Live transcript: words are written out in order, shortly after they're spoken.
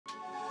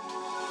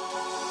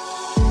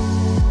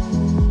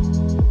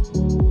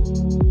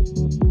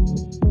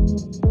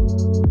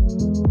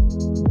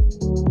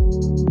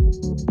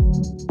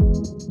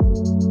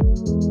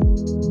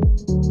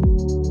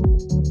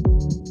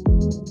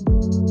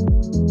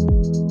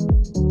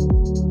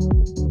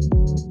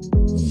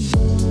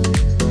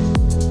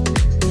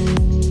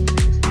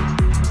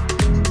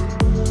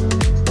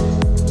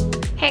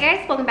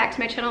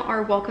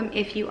or welcome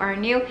if you are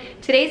new.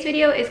 Today's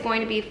video is going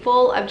to be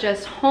full of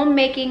just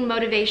homemaking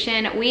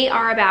motivation. We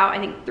are about, I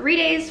think,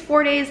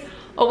 4 days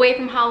away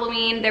from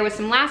Halloween. There was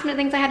some last minute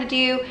things I had to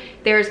do.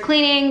 There's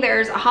cleaning,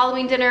 there's a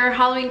Halloween dinner,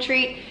 Halloween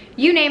treat,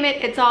 you name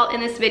it, it's all in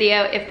this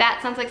video. If that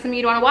sounds like something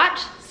you'd want to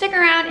watch, stick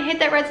around, hit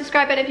that red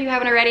subscribe button if you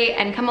haven't already,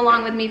 and come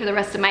along with me for the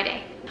rest of my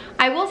day.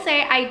 I will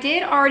say I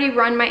did already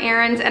run my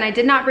errands and I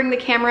did not bring the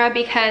camera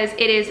because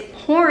it is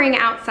pouring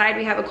outside.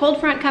 We have a cold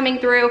front coming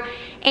through,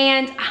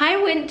 and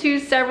I went to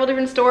several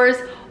different stores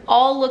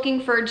all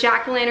looking for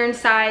jack-o'-lantern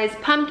size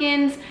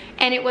pumpkins,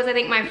 and it was, I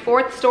think, my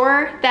 4th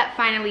store that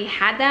finally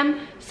had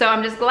them. So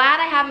I'm just glad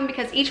I have them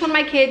because each one of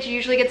my kids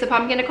usually gets a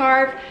pumpkin to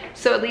carve,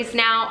 so at least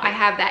now I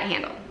have that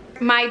handled.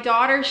 My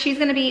daughter, she's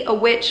gonna be a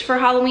witch for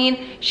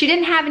Halloween. She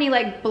didn't have any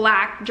like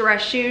black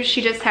dress shoes.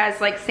 She just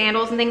has like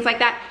sandals and things like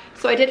that.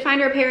 So I did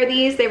find her a pair of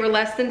these. They were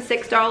less than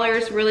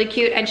 $6, really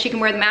cute, and she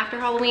can wear them after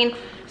Halloween.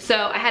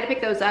 So I had to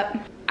pick those up.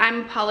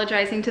 I'm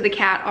apologizing to the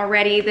cat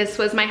already. This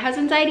was my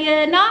husband's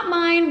idea, not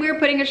mine. We were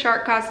putting a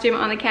shark costume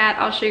on the cat.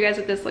 I'll show you guys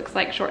what this looks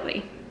like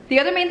shortly. The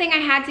other main thing I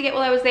had to get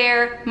while I was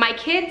there, my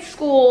kids'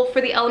 school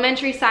for the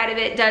elementary side of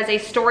it does a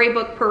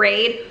storybook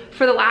parade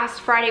for the last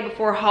Friday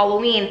before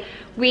Halloween.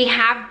 We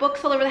have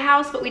books all over the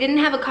house, but we didn't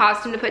have a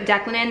costume to put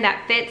Declan in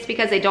that fits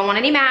because they don't want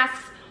any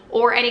masks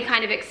or any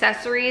kind of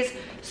accessories.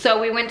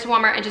 So we went to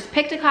Walmart and just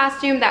picked a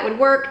costume that would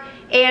work,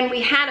 and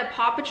we had a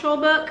Paw Patrol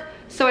book.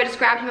 So I just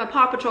grabbed him a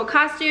Paw Patrol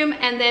costume,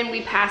 and then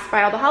we passed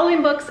by all the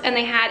Halloween books and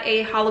they had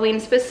a Halloween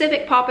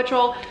specific Paw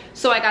Patrol.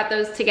 So I got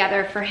those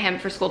together for him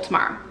for school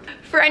tomorrow.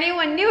 For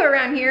anyone new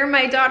around here,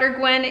 my daughter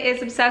Gwen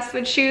is obsessed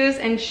with shoes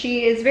and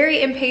she is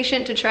very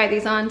impatient to try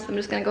these on. So I'm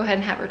just gonna go ahead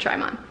and have her try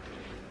them on.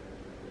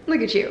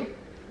 Look at you.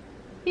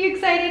 Are you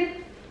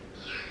excited?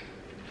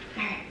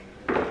 Yeah.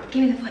 All right,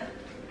 give me the foot.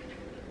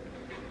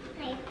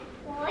 My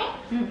foot?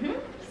 Mm-hmm,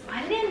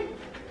 slide it in.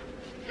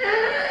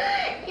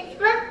 It's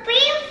my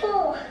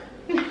painful.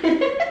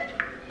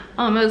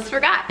 Almost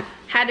forgot.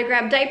 Had to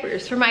grab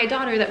diapers for my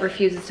daughter that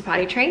refuses to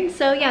potty train.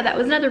 So yeah, that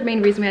was another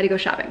main reason we had to go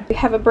shopping. We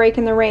have a break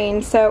in the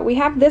rain. So we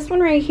have this one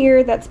right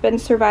here that's been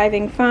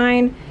surviving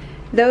fine.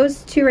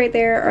 Those two right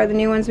there are the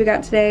new ones we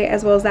got today,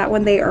 as well as that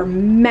one. They are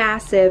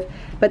massive,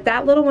 but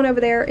that little one over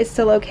there is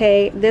still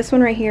okay. This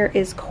one right here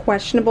is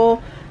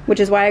questionable, which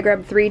is why I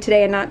grabbed 3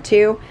 today and not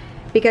 2,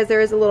 because there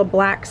is a little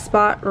black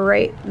spot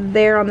right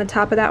there on the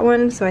top of that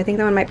one. So I think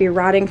that one might be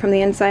rotting from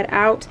the inside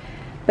out.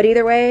 But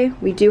either way,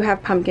 we do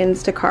have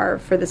pumpkins to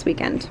carve for this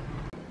weekend.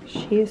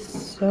 She is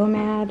so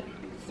mad.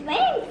 Swim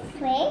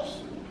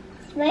fish.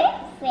 Swim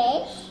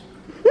fish.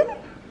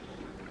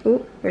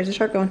 Ooh, where's the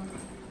shark going?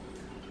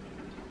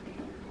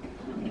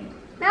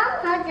 No,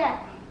 Hunter.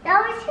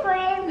 Don't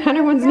swim.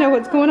 Hunter wants to know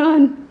what's going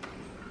on.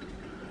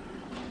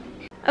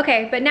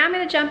 Okay, but now I'm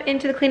gonna jump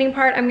into the cleaning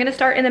part. I'm gonna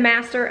start in the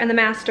master and the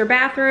master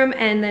bathroom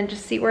and then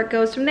just see where it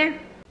goes from there.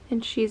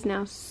 And she's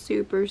now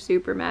super,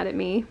 super mad at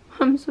me.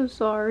 I'm so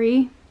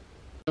sorry.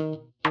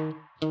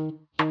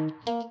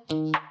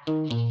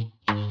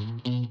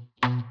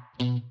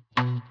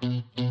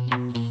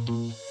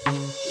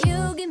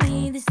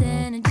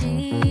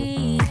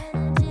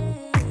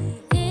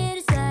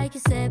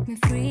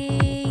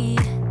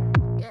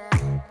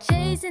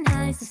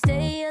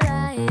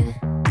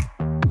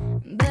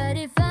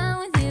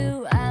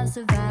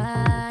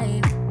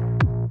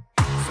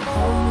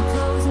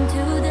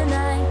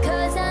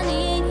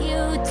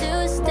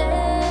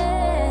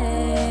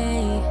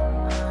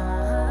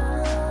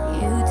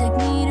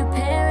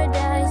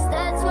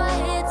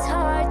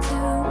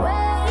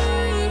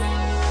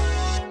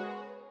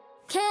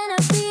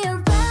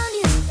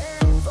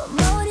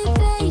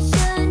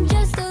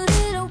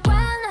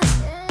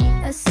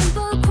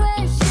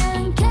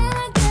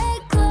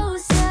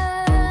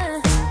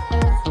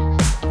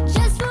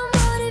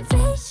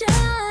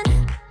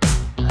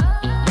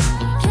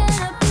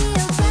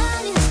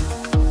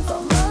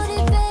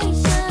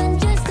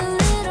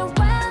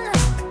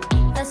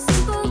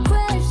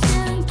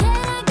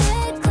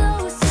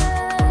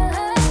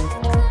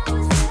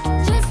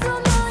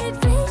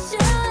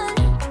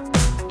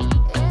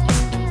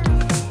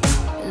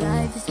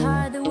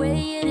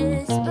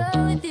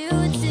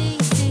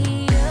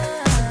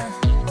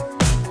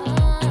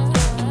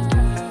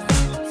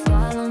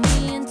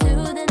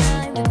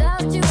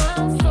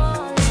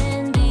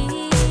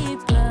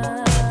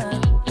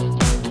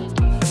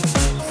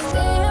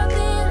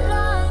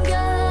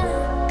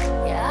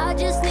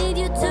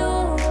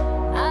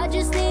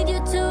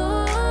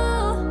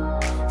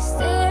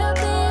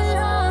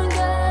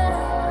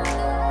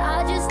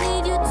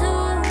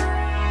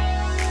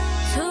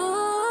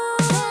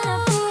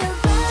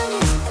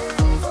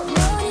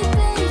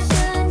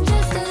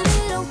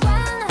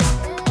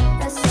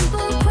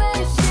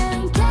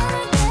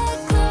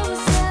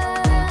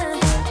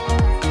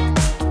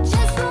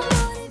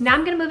 Now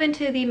I'm gonna move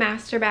into the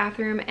master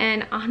bathroom,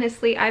 and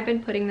honestly, I've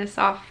been putting this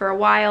off for a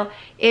while.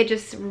 It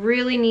just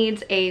really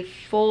needs a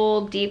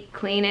full deep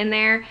clean in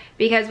there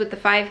because with the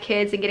 5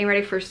 kids and getting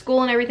ready for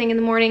school and everything in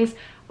the mornings,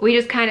 we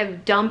just kind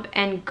of dump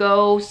and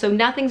go. So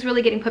nothing's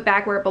really getting put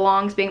back where it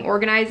belongs, being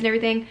organized and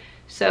everything.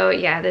 So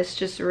yeah, this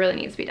just really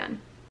needs to be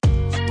done.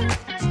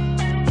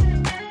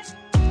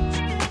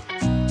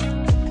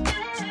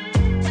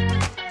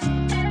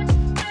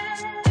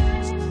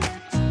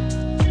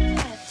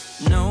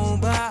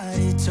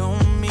 Nobody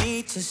told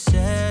me to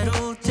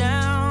settle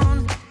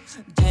down.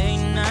 Day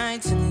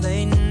nights and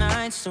late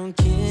nights don't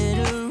get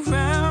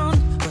around.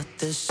 But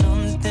there's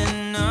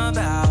something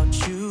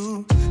about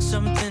you,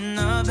 something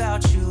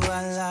about you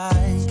I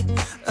like,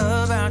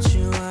 about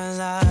you I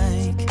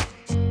like.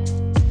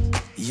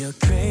 You're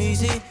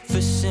crazy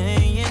for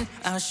saying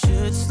I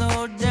should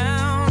slow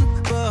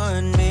down,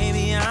 but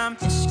maybe I'm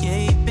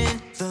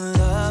escaping the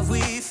love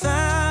we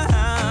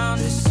found.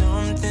 There's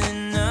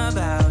something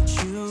about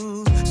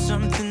you,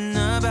 something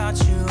about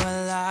you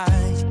I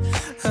like,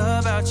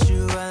 about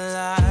you I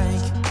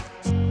like.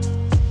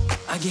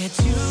 I get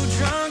too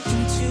drunk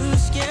and too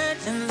scared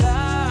and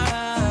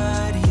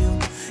lie to you.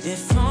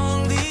 If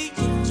only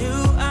you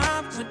knew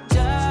I would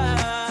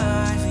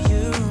die for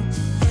you.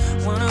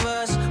 One of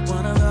us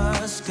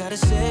gotta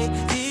say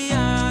the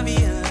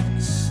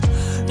obvious.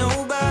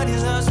 Nobody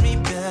loves me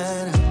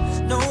better,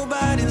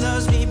 nobody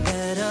loves me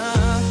better,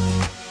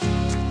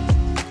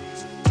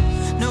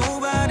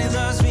 nobody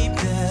loves me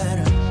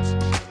better.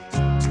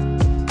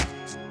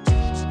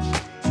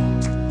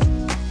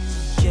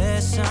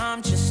 Guess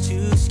I'm just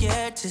too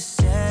scared to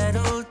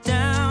settle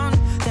down.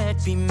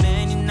 There'd be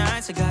many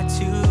nights I got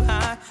too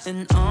high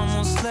and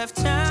almost left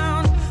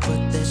town.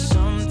 But there's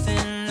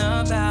something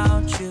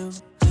about you,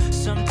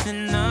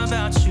 something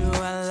about you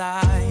I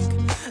like,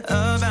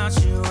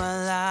 about you I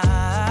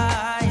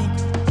like.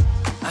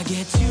 I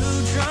get too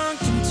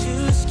drunk and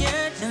too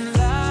scared and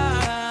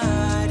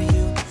lie to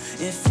you.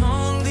 If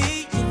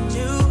only you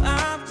knew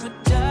I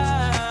would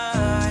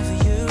die for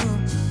you.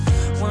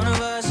 One of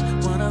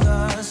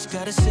us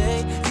gotta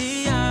say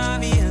the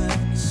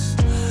obvious.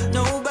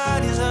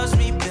 Nobody loves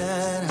me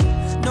better,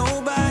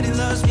 nobody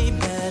loves me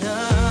better.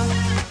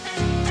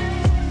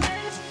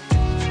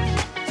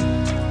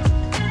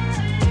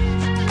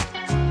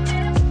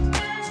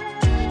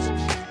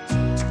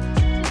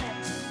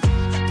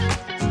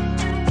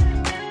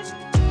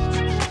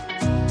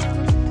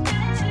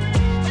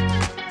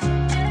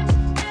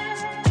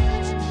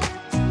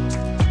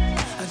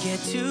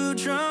 Too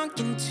drunk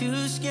and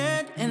too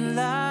scared and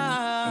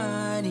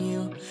lie to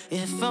you.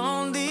 If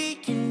only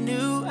you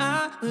knew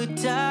I would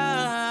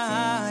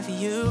die for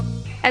you.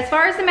 As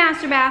far as the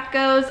master bath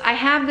goes, I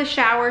have the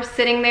shower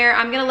sitting there.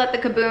 I'm gonna let the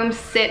Kaboom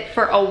sit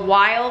for a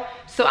while.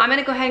 So I'm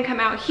gonna go ahead and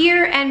come out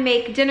here and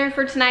make dinner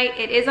for tonight.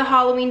 It is a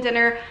Halloween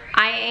dinner.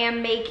 I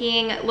am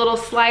making little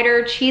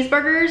slider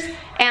cheeseburgers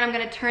and I'm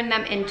gonna turn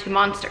them into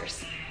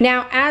monsters.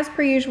 Now, as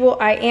per usual,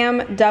 I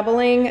am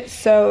doubling,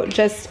 so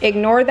just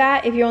ignore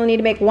that. If you only need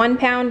to make 1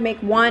 pound, make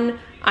 1.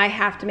 I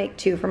have to make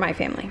 2 for my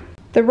family.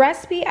 The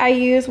recipe I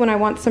use when I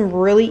want some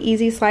really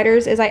easy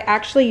sliders is I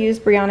actually use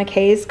Brianna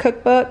Kay's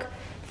cookbook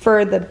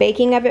for the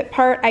baking of it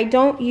part. I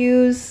don't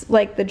use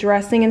like the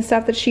dressing and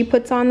stuff that she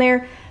puts on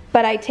there,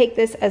 but I take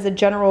this as a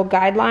general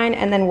guideline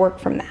and then work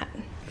from that.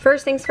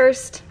 First things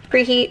first,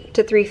 preheat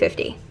to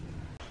 350.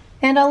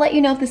 And I'll let you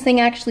know if this thing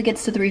actually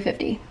gets to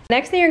 350.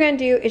 Next thing you're gonna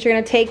do is you're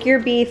gonna take your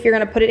beef, you're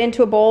gonna put it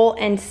into a bowl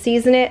and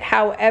season it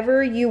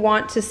however you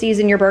want to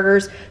season your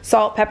burgers.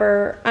 Salt,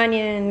 pepper,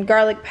 onion,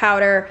 garlic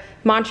powder,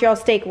 Montreal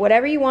steak,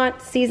 whatever you want,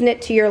 season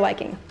it to your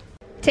liking.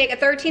 Take a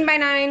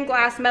 13x9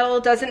 glass metal,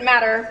 doesn't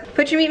matter.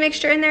 Put your meat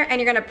mixture in there and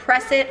you're gonna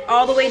press it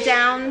all the way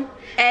down,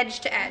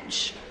 edge to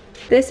edge.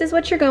 This is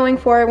what you're going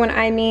for when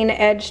I mean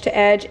edge to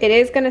edge. It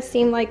is gonna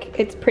seem like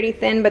it's pretty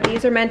thin, but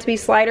these are meant to be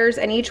sliders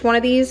and each one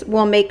of these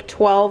will make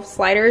 12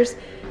 sliders.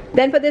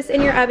 Then put this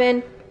in your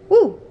oven.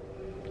 Woo,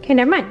 okay,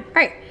 never mind. All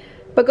right,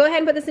 but go ahead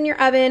and put this in your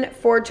oven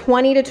for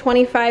 20 to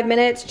 25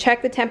 minutes.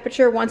 Check the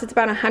temperature. Once it's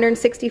about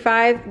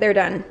 165, they're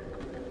done.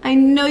 I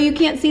know you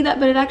can't see that,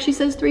 but it actually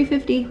says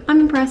 350.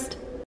 I'm impressed.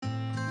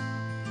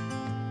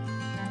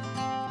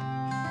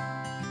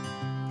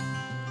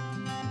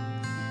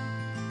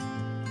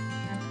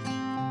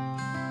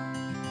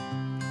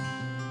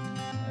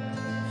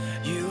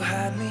 You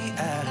had me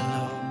at a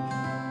low,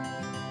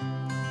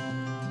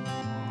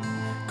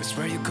 'cause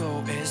where you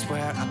go is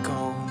where I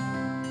go.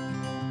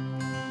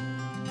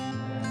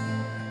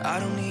 I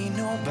don't need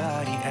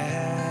nobody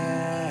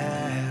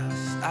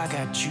else. I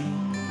got you,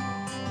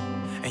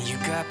 and you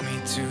got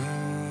me too.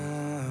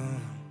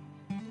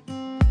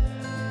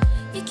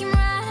 You can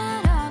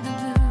ride all the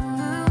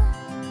blue.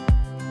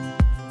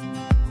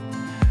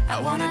 I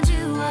wanna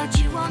do what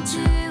you want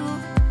to.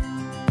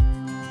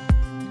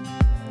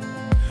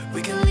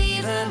 We can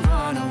leave and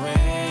run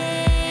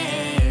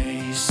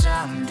away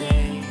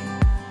someday,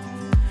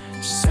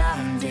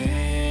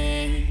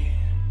 someday.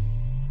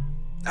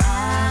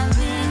 I've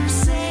been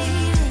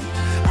saving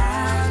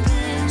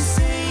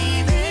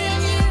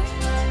you,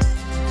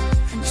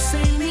 and you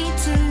save me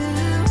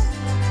too.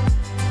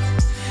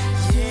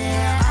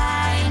 Yeah,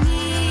 I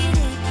need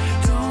it,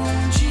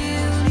 don't you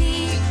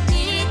need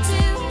me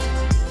too?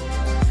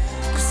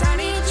 'Cause I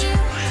need you.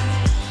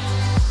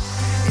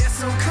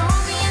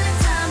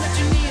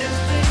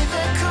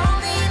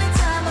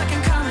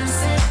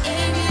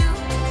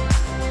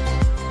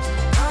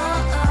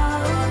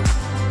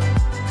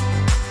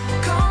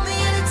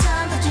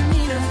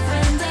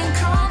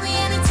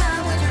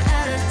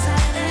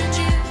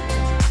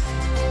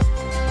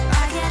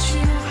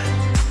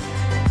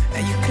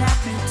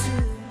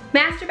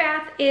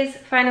 is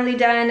finally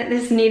done.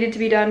 This needed to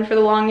be done for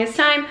the longest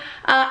time.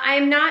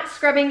 I'm not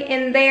scrubbing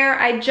in there.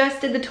 I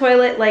just did the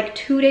toilet like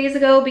 2 days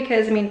ago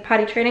because, I mean,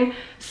 potty training.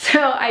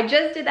 So I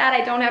just did that.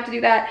 I don't have to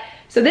do that.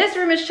 So this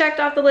room is checked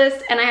off the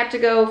list and I have to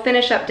go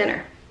finish up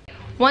dinner.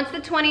 Once the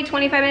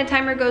 20-25 minute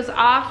timer goes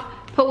off,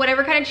 put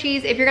whatever kind of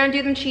cheese, if you're gonna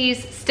do them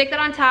cheese, stick that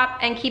on top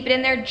and keep it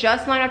in there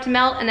just long enough to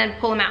melt and then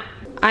pull them out.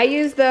 I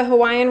use the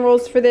Hawaiian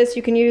rolls for this.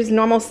 You can use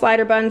normal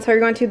slider buns, however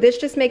you want to. This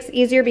just makes it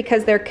easier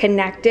because they're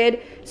connected.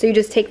 So you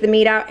just take the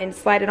meat out and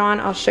slide it on.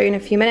 I'll show you in a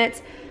few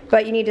minutes.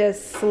 But you need to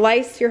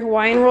slice your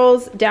Hawaiian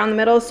rolls down the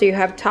middle so you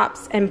have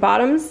tops and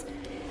bottoms.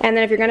 And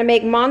then if you're gonna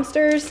make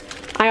monsters,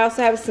 I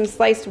also have some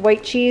sliced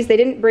white cheese. They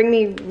didn't bring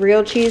me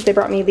real cheese, they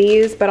brought me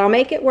these, but I'll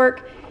make it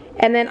work.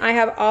 And then I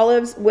have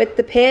olives with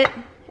the pit,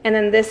 and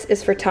then this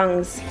is for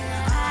tongues.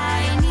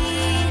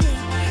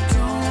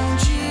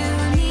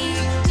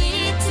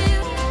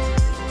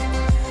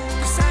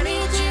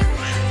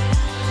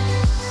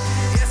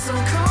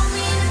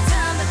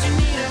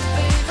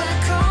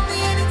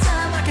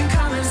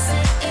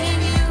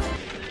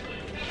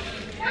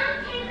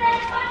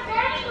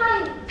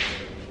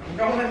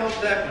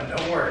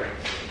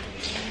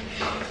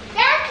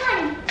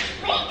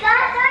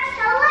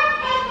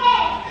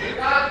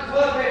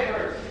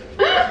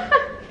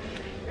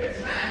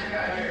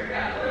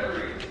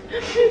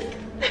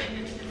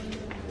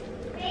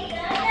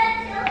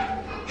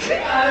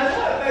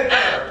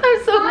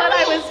 I'm so glad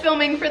I was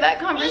filming for that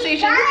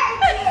conversation.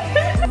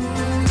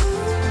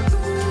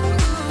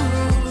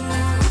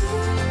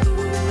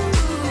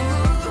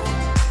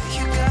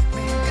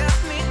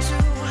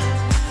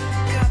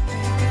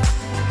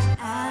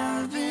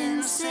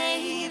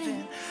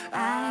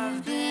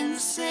 I've been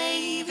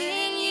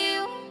saving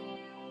you.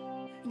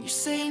 You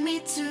save me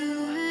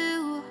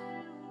too.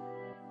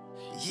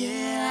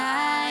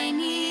 Yeah, I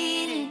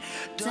need it.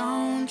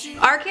 Don't you?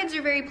 Our kids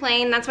are very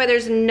plain. That's why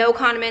there's no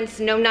condiments,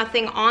 no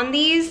nothing on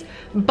these.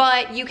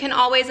 But you can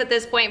always at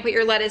this point put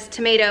your lettuce,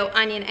 tomato,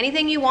 onion,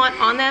 anything you want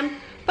on them.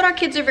 But our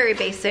kids are very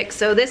basic,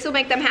 so this will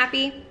make them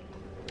happy.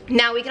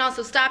 Now we can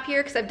also stop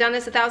here because I've done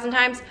this 1,000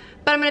 times,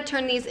 but I'm gonna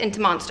turn these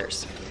into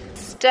monsters.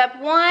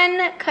 Step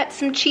 1, cut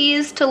some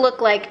cheese to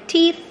look like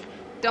teeth.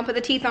 Don't put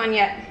the teeth on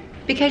yet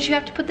because you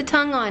have to put the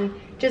tongue on.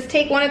 Just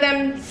take one of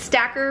them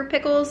stacker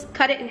pickles,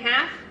 cut it in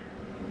half,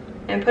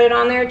 and put it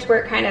on there to where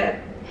it kind of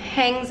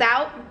hangs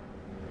out.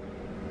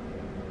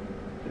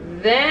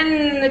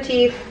 Then the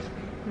teeth,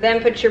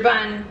 then put your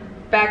bun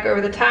back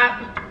over the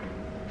top.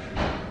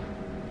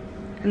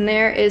 And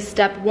there is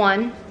step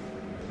 1.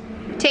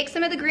 Take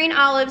some of the green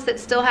olives that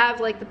still have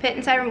like the pit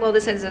inside of them. Well,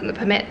 this isn't the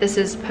piment, this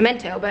is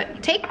pimento,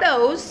 but take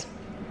those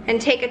and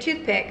take a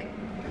toothpick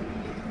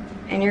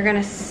and you're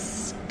gonna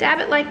stab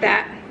it like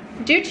that.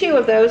 Do 2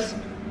 of those,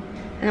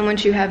 and then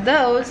once you have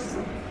those,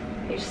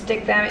 you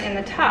stick them in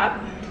the top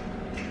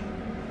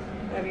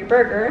of your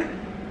burger,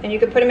 and you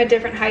could put them at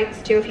different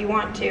heights too if you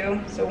want to.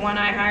 So one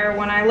eye higher,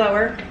 one eye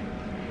lower,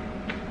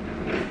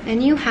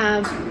 and you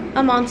have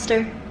a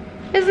monster.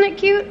 Isn't it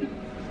cute?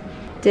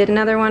 Did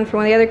another one for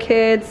one of the other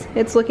kids.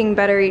 It's looking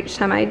better each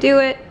time I do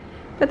it,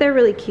 but they're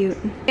really cute.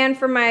 And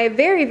for my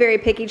very, very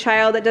picky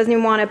child that doesn't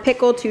even want a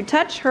pickle to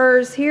touch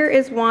hers, here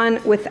is one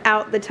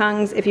without the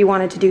tongues if you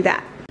wanted to do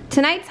that.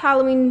 Tonight's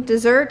Halloween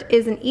dessert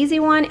is an easy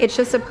one. It's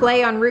just a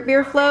play on root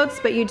beer floats,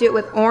 but you do it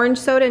with orange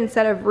soda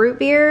instead of root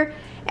beer,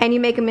 and you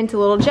make them into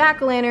little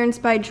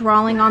jack-o'-lanterns by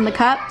drawing on the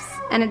cups,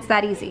 and it's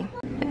that easy.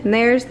 And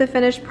there's the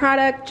finished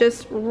product,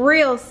 just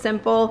real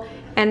simple,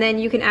 and then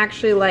you can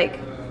actually like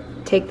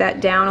take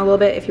that down a little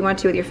bit if you want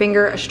to with your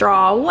finger, a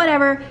straw,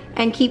 whatever,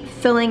 and keep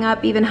filling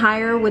up even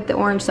higher with the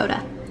orange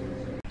soda.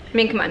 I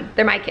mean, come on,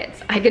 they're my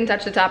kids. I can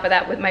touch the top of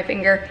that with my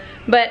finger,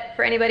 but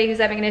for anybody who's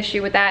having an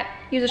issue with that,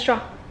 use a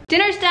straw.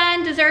 Dinner's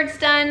done, dessert's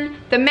done,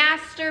 the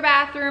master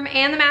bathroom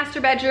and the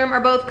master bedroom are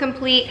both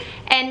complete,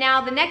 and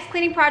now the next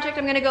cleaning project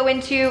I'm gonna go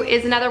into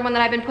is another one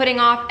that I've been putting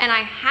off, and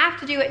I have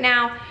to do it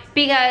now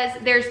because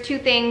there's 2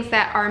 things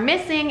that are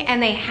missing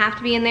and they have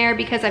to be in there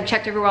because I've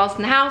checked everywhere else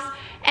in the house,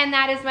 and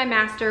that is my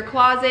master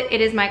closet.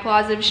 It is my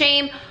closet of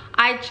shame.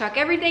 I chuck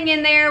everything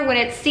in there when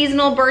it's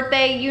seasonal,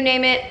 birthday, you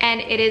name it, and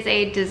it is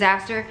a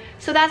disaster.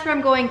 So that's where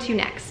I'm going to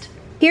next.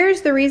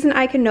 Here's the reason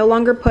I can no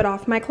longer put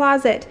off my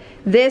closet.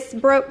 This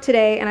broke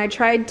today and I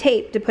tried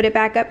tape to put it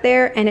back up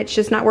there and it's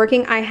just not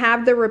working. I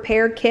have the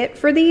repair kit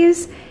for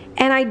these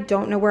and I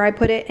don't know where I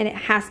put it and it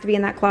has to be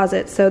in that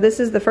closet. So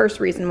this is the first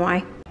reason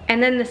why.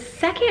 And then the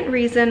second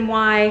reason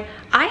why,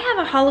 I have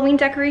a Halloween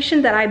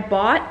decoration that I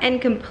bought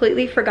and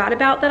completely forgot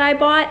about that I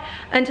bought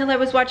until I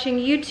was watching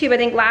YouTube. I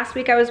think last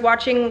week I was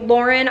watching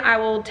Lauren, I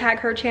will tag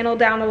her channel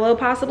down below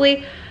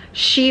possibly.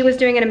 She was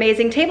doing an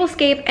amazing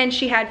tablescape and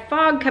she had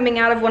fog coming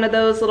out of one of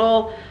those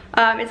little,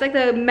 it's like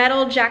the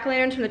metal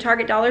jack-o'-lanterns from the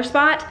Target dollar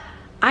spot.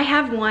 I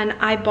have one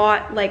I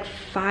bought like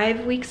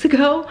 5 weeks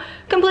ago,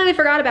 completely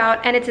forgot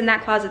about, and it's in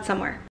that closet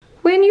somewhere.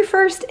 When you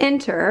first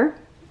enter,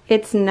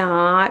 it's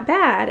not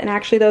bad. And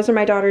actually those are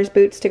my daughter's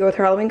boots to go with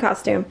her Halloween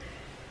costume.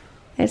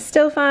 It's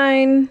still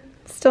fine,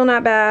 still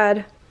not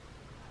bad.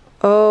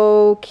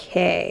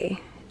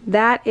 Okay,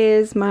 that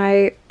is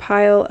my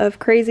pile of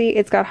crazy.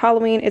 It's got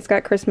Halloween, it's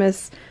got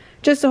Christmas,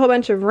 just a whole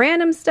bunch of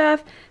random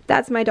stuff.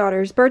 That's my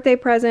daughter's birthday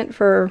present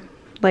for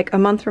like a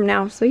month from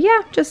now. So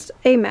yeah, just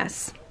a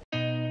mess.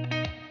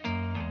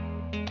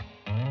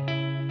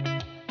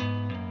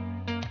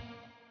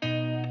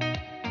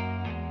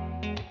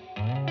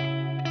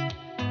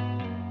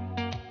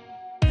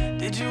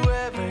 Did you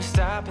ever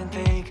stop and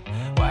think,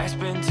 why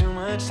spend too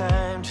much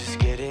time just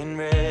getting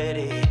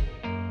ready?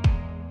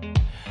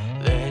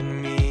 Let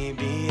me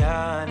be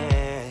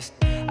honest,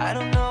 I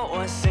don't know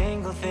a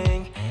single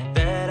thing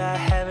that I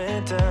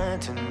haven't done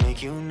to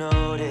make you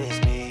notice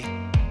me.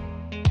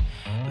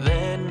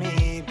 Let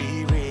me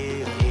be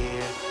real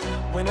here.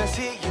 When I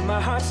see you, my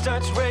heart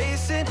starts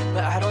racing,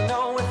 but I don't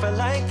know if I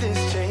like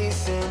this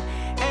chasing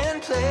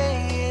and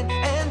playing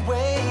and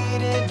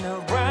waiting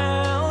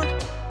around.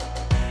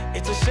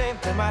 It's a shame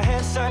that my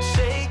hands start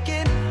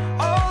shaking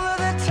all of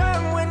the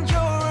time when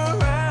you're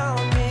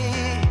around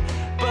me.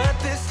 But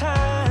this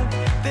time,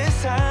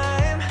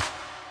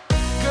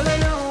 girl, I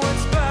know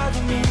what's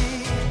bothering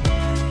me.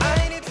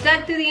 I need to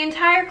Dug through the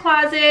entire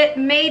closet,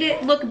 made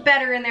it look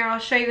better in there. I'll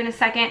show you in a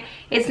second.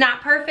 It's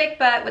not perfect,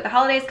 but with the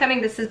holidays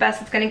coming, this is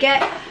best it's gonna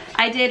get.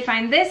 I did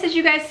find this, as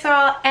you guys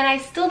saw, and I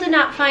still did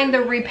not find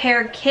the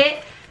repair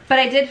kit, but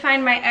I did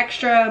find my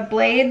extra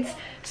blades.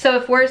 So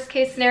if worst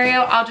case scenario,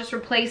 I'll just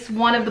replace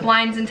one of the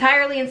blinds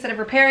entirely instead of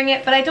repairing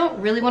it, but I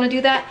don't really want to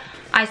do that.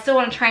 I still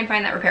want to try and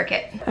find that repair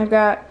kit. I've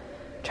got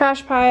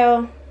trash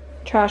pile,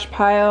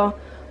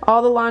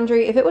 all the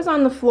laundry. If it was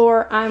on the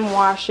floor, I'm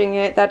washing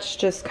it. That's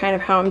just kind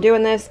of how I'm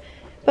doing this.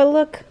 But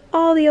look,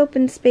 all the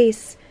open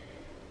space.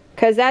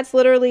 Because that's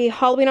literally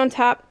Halloween on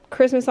top,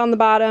 Christmas on the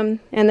bottom,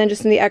 and then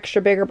just in the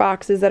extra bigger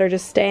boxes that are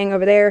just staying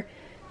over there.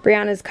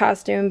 Brianna's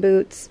costume,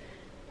 boots.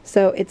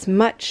 So it's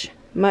much,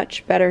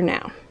 much better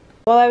now.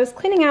 While I was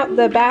cleaning out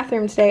the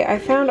bathroom today, I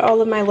found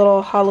all of my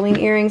little Halloween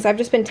earrings. I've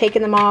just been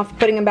taking them off,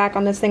 putting them back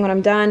on this thing when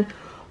I'm done,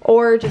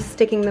 or just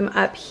sticking them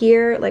up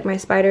here, like my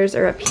spiders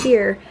are up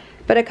here.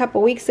 But a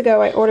couple weeks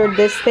ago, I ordered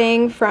this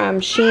thing from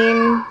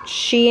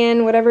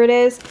Shein, whatever it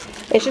is.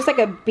 It's just like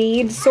a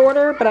bead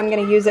sorter, but I'm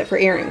gonna use it for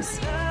earrings.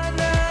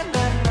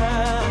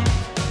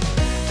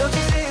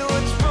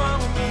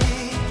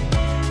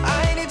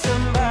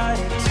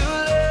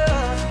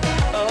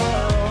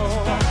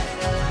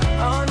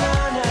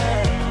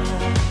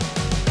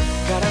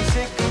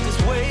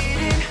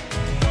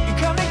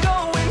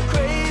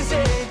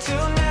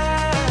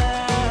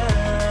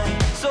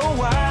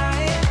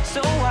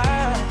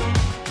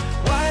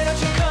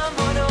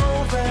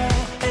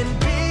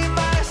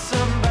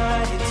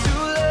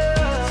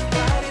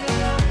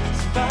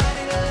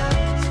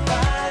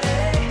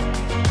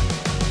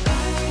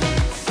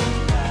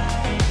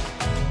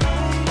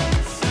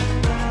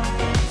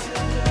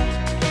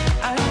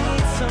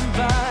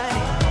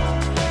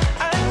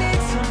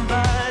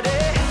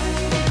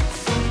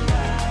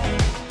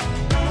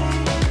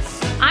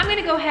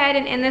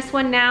 And end this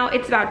one now.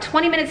 It's about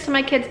 20 minutes to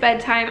my kids'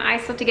 bedtime. I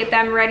still have to get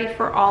them ready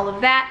for all of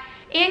that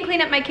and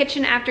clean up my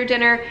kitchen after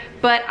dinner,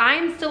 but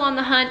I'm still on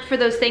the hunt for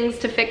those things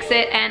to fix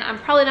it, and I'm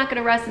probably not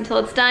gonna rest until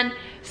it's done.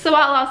 So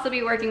I'll also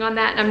be working on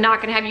that, and I'm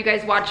not gonna have you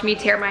guys watch me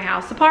tear my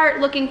house apart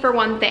looking for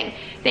one thing.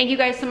 Thank you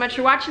guys so much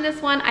for watching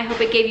this one. I hope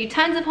it gave you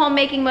tons of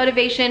homemaking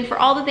motivation for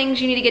all the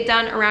things you need to get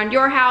done around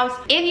your house.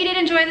 If you did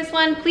enjoy this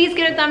one, please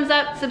give it a thumbs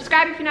up,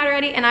 subscribe if you're not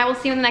already, and I will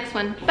see you in the next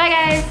one. Bye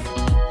guys.